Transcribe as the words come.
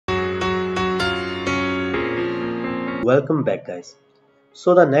Welcome back, guys.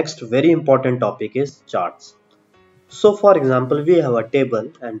 So the next very important topic is charts. So for example, we have a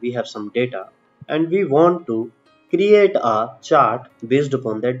table and we have some data and we want to create a chart based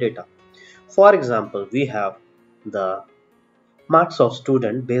upon that data. For example, we have the marks of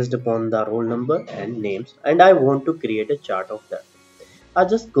student based upon the roll number and names, and I want to create a chart of that. I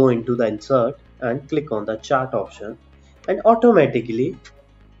just go into the insert and click on the chart option, and automatically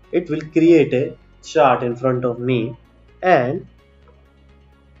it will create a chart in front of me, and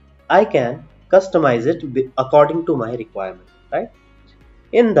I can customize it according to my requirement, right?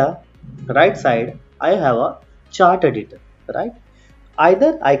 In the right side, I have a chart editor, right?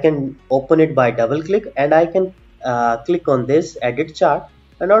 Either I can open it by double click and I can click on this edit chart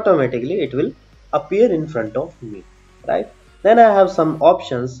and automatically it will appear in front of me, right? Then I have some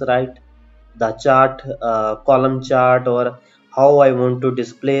options, right? The chart, column chart, or how I want to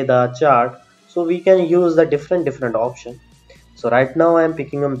display the chart. So we can use the different option. So right now I am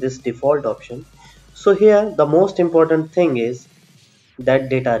picking up this default option. So here the most important thing is that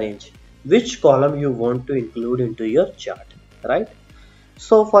data range, which column you want to include into your chart, right?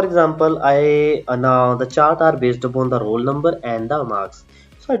 So for example, I now the chart are based upon the roll number and the marks,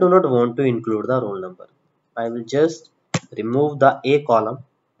 so I do not want to include the roll number. I will just remove the A column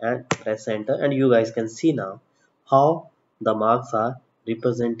and press enter, and you guys can see now how the marks are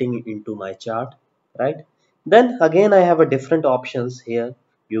representing into my chart, right? Then again I have a different options here.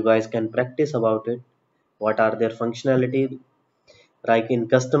 You guys can practice about it. What are their functionality? Like in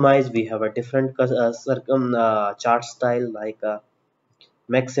customize, we have a different chart style, like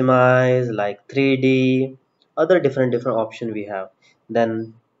maximize, like 3D, other different option we have.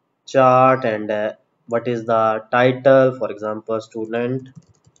 Then chart and what is the title, for example student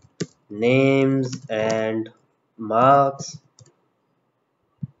names and marks,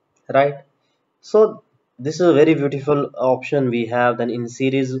 right? So this is a very beautiful option we have. Then in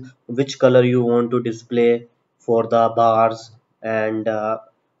series, which color you want to display for the bars, and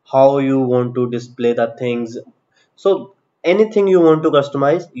how you want to display the things. So anything you want to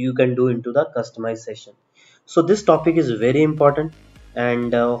customize, you can do into the customize session. So this topic is very important,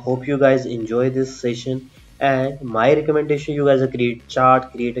 and hope you guys enjoy this session. And my recommendation, you guys create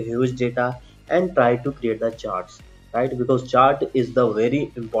chart, create a huge data and try to create the charts, right? Because chart is the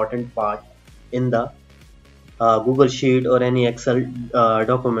very important part in the Google Sheet or any Excel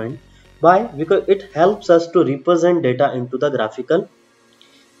document. Why? Because it helps us to represent data into the graphical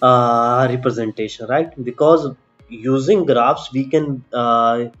representation, right? Because using graphs we can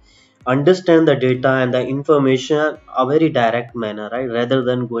understand the data and the information a very direct manner, right? Rather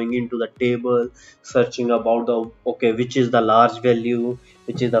than going into the table searching about the okay, which is the large value,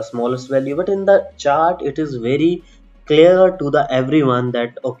 which is the smallest value. But in the chart it is very clear to the everyone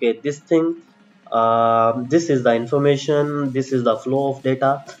that okay, this thing, this is the information, this is the flow of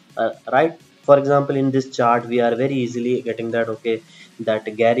data, right? For example, in this chart we are very easily getting that okay,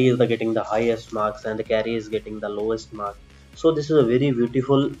 that Gary is getting the highest marks and the Gary is getting the lowest mark. So this is a very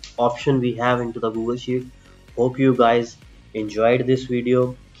beautiful option we have into the Google Sheet. Hope you guys enjoyed this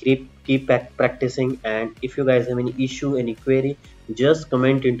video. Keep practicing, and if you guys have any issue, any query, just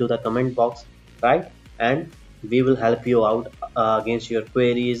comment into the comment box, right? And we will help you out against your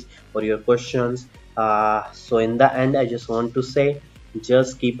queries or your questions. So in the end, I just want to say,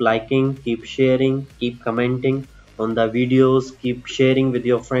 just keep liking, keep sharing, keep commenting on the videos, keep sharing with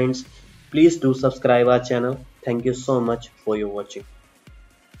your friends. Please do subscribe our channel. Thank you so much for your watching.